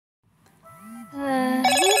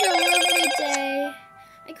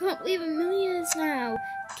believe we're millionaires now.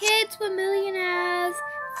 Kids, we're millionaires.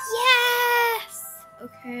 Yes!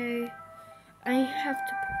 Okay. I have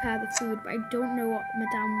to prepare the food, but I don't know what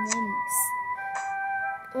Madame wants.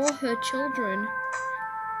 Or her children.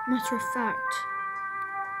 Matter of fact.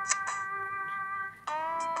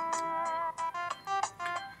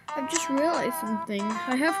 I've just realised something.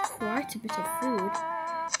 I have quite a bit of food.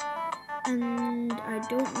 And I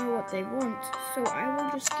don't know what they want. So I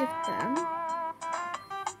will just give them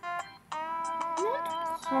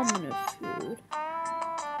not commoner food,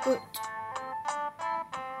 but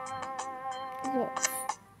lots.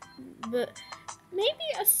 But maybe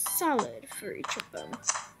a salad for each of them.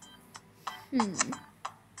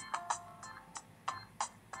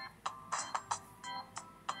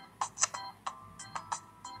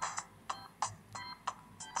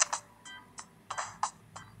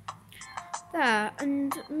 There,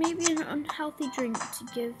 and maybe an unhealthy drink to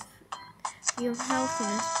give the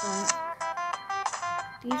unhealthiness back.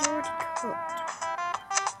 These are already cooked.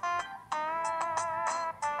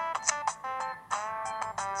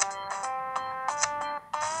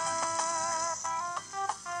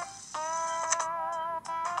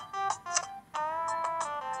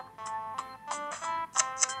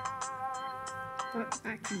 Put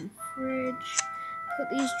back in the fridge. Put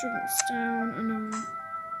these drinks down, and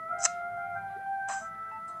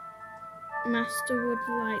Master would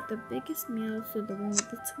like the biggest meal, so the one with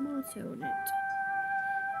the tomato in it.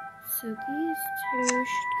 So these two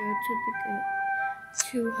should go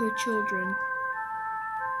to her children.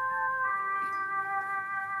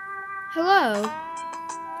 Hello?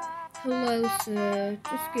 Hello, sir.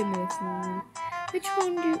 Just give me the food. Which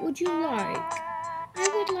one would you like? I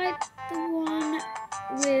would like the one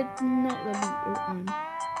with not the beetroot one.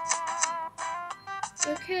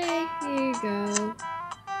 Okay, here you go.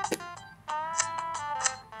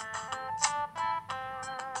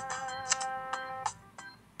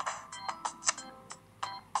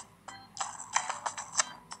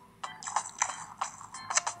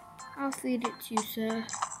 I'll feed it to you, sir.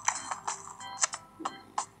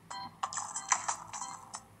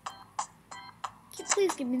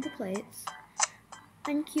 Please give me the plates.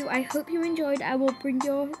 Thank you. I hope you enjoyed. I will bring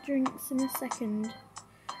your drinks in a second.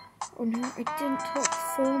 Oh no, I didn't talk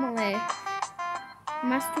formally.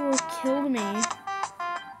 Master will kill me.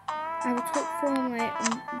 I will talk formally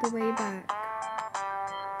on the way back.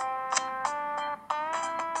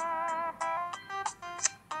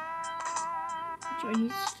 I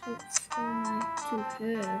need to talk formally to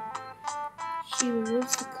her. She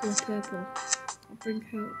loves the colour purple. I'll bring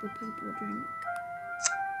her the purple drink.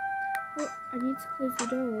 Oh, I need to close the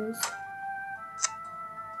doors.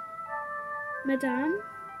 Madame?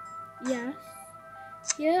 Yes?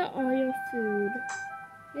 Here are your food.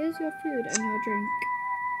 Here's your food and your drink.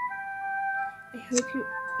 I hope you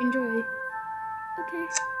enjoy. Okay.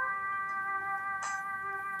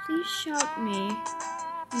 Please shout me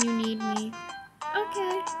when you need me.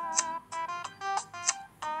 Okay.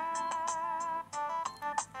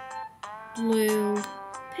 Blue.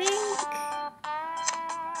 Pink.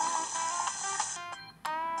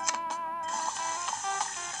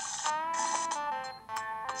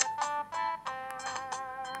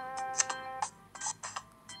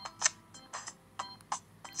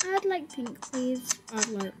 I'd like pink, please. I'd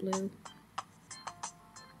like blue.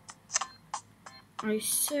 I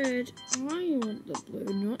said I want the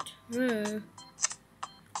blue, not her.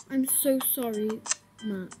 I'm so sorry,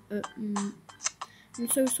 I'm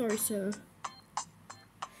so sorry, sir.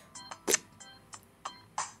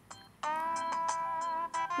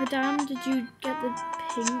 Madame, did you get the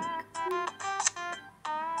pink?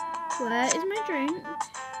 Where is my drink?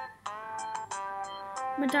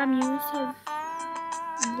 Madame, you must have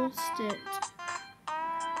lost it.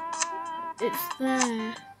 It's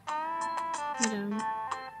there, Madame.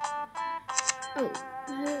 Oh,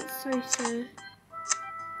 sorry, sir.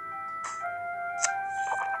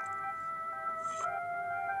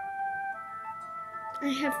 I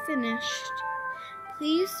have finished.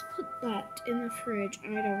 Please put that in the fridge. I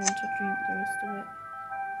don't want to drink the rest of it.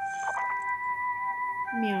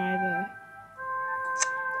 Me either.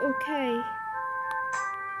 Okay.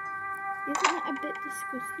 Isn't that a bit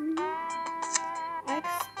disgusting? I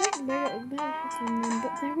expect better from them,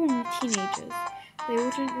 but they're only teenagers. They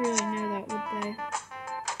wouldn't really know that, would they?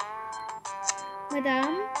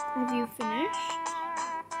 Madame, have you finished?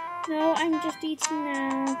 No, I'm just eating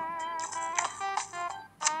now.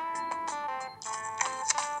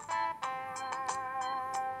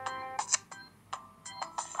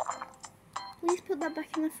 Please put that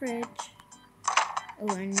back in the fridge.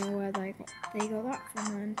 Oh, I know where they got that from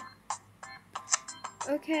then.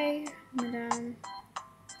 Okay, Madame.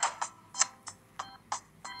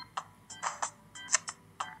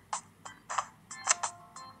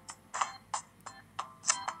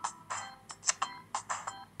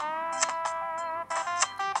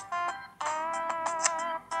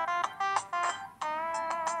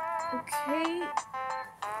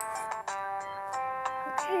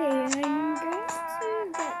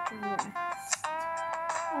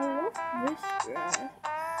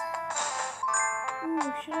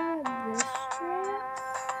 Should I wear this dress?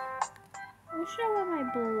 Or should I wear my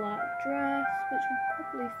black dress, which would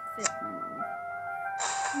probably fit more?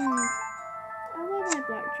 I'll wear my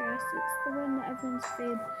black dress. It's the one that everyone's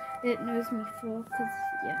favorite knows me for, because,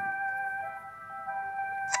 yeah.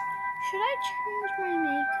 Should I change my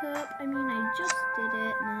makeup? I mean, I just did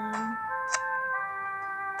it now.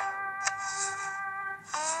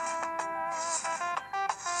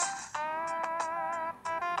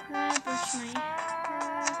 Brush my hair.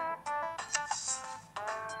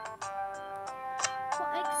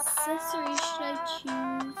 What accessories should I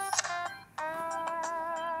choose?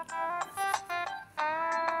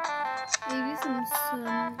 Maybe some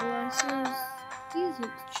sunglasses. These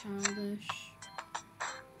look childish.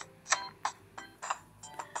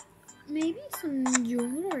 Maybe some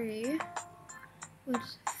jewelry would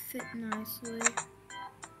fit nicely.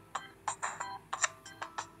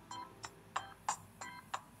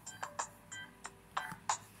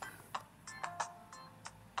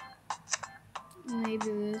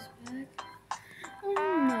 Maybe this bag. Oh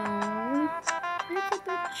no, it's a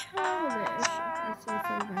bit childish, if I say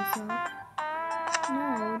so myself. No,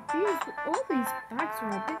 all these bags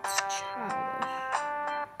are a bit childish.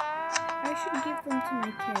 I should give them to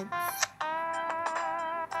my kids.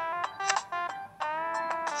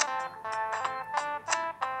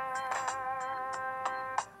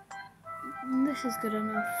 This is good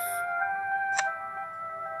enough.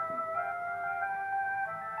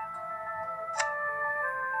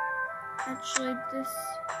 Actually, this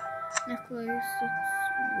necklace looks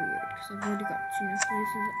weird because I've already got 2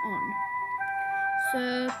 necklaces on. So,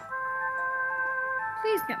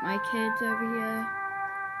 please get my kids over here.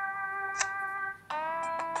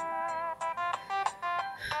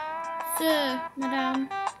 Sir, madam,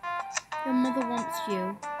 your mother wants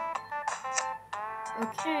you.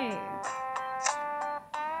 Okay.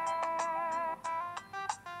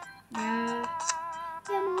 Yeah,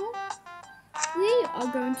 Mom. We are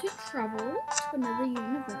going to travel to another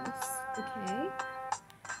universe, okay?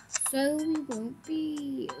 So we won't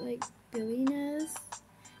be like billionaires.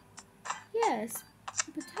 Yes,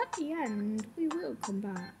 but at the end we will come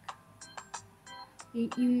back. You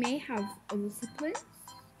may have other siblings.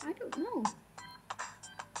 I don't know.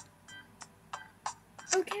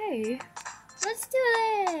 Okay, let's do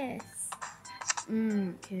this.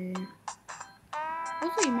 Okay.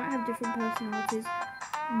 Also, you might have different personalities.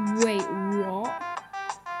 Wait, what?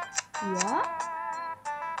 What?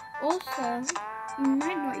 Also, you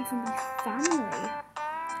might not even be family.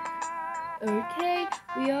 Okay,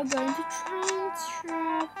 we are going to try and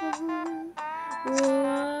travel.